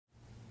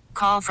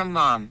call from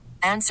mom.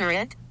 Answer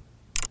it.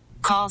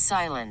 Call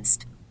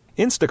silenced.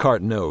 Instacart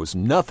knows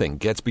nothing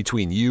gets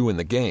between you and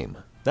the game.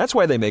 That's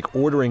why they make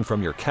ordering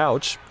from your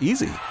couch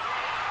easy.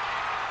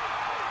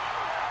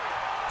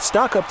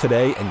 Stock up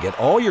today and get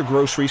all your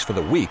groceries for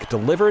the week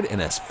delivered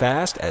in as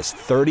fast as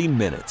 30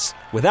 minutes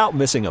without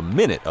missing a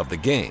minute of the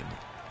game.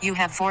 You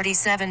have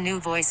 47 new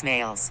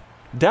voicemails.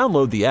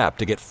 Download the app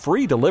to get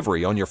free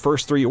delivery on your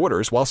first 3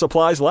 orders while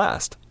supplies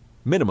last.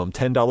 Minimum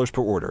 $10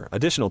 per order.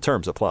 Additional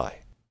terms apply.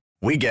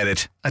 We get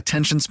it.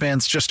 Attention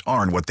spans just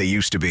aren't what they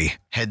used to be.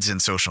 Heads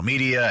in social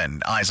media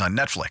and eyes on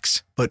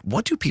Netflix. But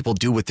what do people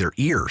do with their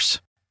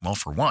ears? Well,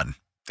 for one,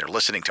 they're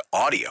listening to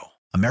audio.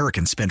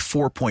 Americans spend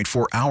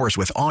 4.4 hours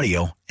with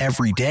audio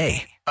every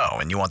day. Oh,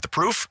 and you want the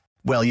proof?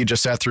 Well, you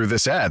just sat through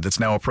this ad that's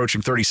now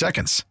approaching 30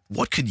 seconds.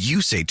 What could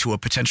you say to a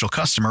potential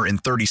customer in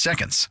 30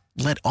 seconds?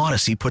 Let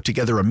Odyssey put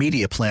together a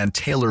media plan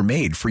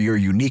tailor-made for your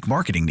unique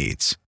marketing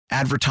needs.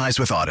 Advertise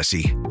with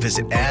Odyssey.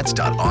 Visit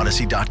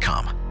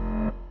ads.odyssey.com.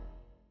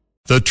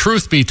 The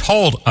truth be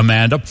told,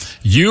 Amanda,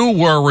 you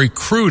were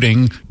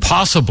recruiting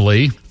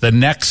possibly the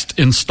next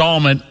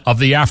installment of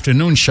the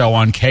afternoon show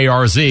on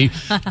KRZ.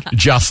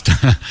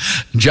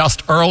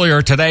 just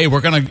earlier today,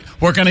 we're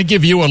gonna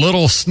give you a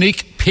little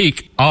sneak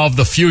peek of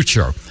the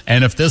future.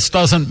 And if this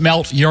doesn't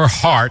melt your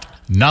heart,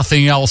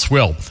 nothing else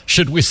will.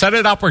 Should we set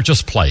it up or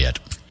just play it?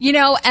 You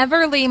know,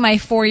 Everly, my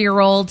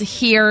 4-year-old,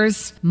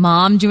 hears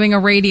mom doing a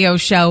radio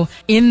show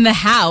in the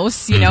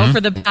house, you know, for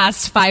the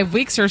past 5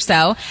 weeks or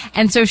so.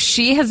 And so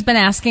she has been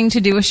asking to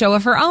do a show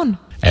of her own.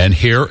 And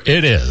here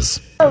it is.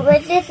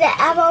 Was this the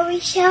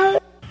Everly show?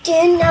 Do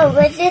you know,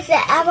 was this the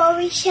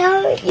Everly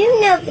show?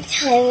 You know the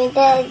time it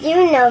is.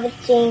 You know the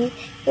theme.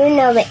 You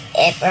know the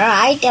ever.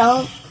 I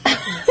don't.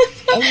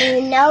 And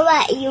you know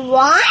what you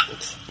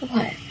want?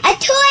 What? A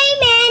toy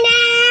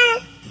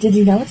manor. Did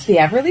you know it's the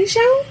Everly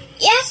show?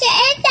 Yes, it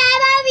is the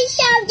Everly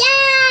show.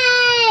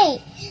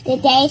 Yay! The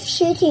day's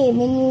shooting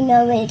when you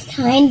know what it's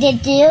time to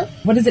do.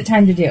 What is it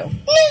time to do?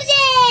 Music!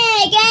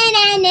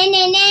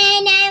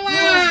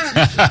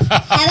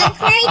 Have a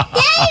great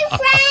day,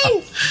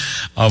 friends!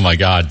 Oh, my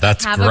God,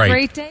 that's Have great. Have a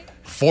great day.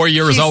 4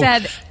 years she old. She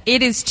said,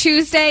 it is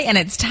Tuesday and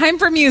it's time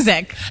for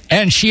music.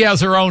 And she has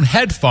her own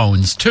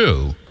headphones,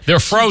 too. They're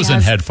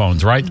frozen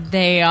headphones, right?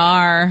 They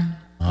are.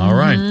 All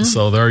right.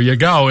 So there you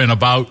go. In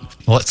about,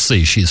 let's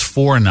see, she's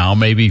 4 now,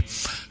 maybe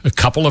a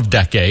couple of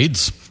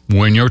decades.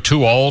 When you're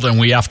too old and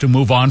we have to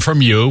move on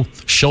from you,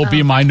 she'll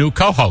be my new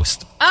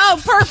co-host. Oh,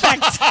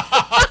 perfect.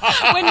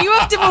 When you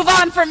have to move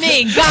on from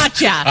me,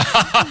 gotcha.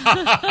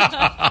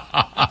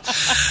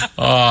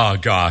 Oh,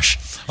 gosh.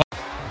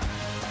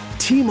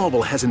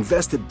 T-Mobile has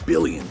invested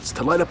billions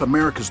to light up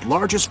America's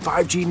largest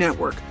 5G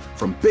network,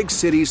 from big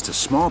cities to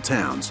small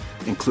towns,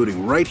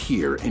 including right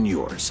here in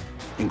yours.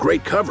 And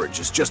great coverage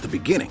is just the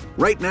beginning.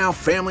 Right now,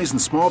 families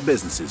and small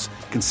businesses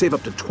can save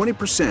up to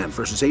 20%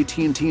 versus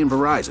AT&T and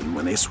Verizon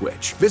when they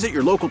switch. Visit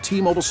your local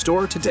T-Mobile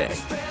store today.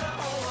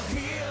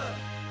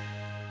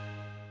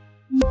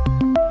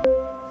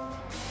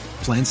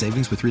 Plan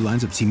savings with 3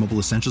 lines of T-Mobile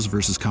Essentials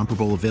versus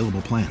comparable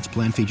available plans.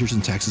 Plan features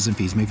and taxes and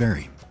fees may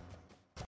vary.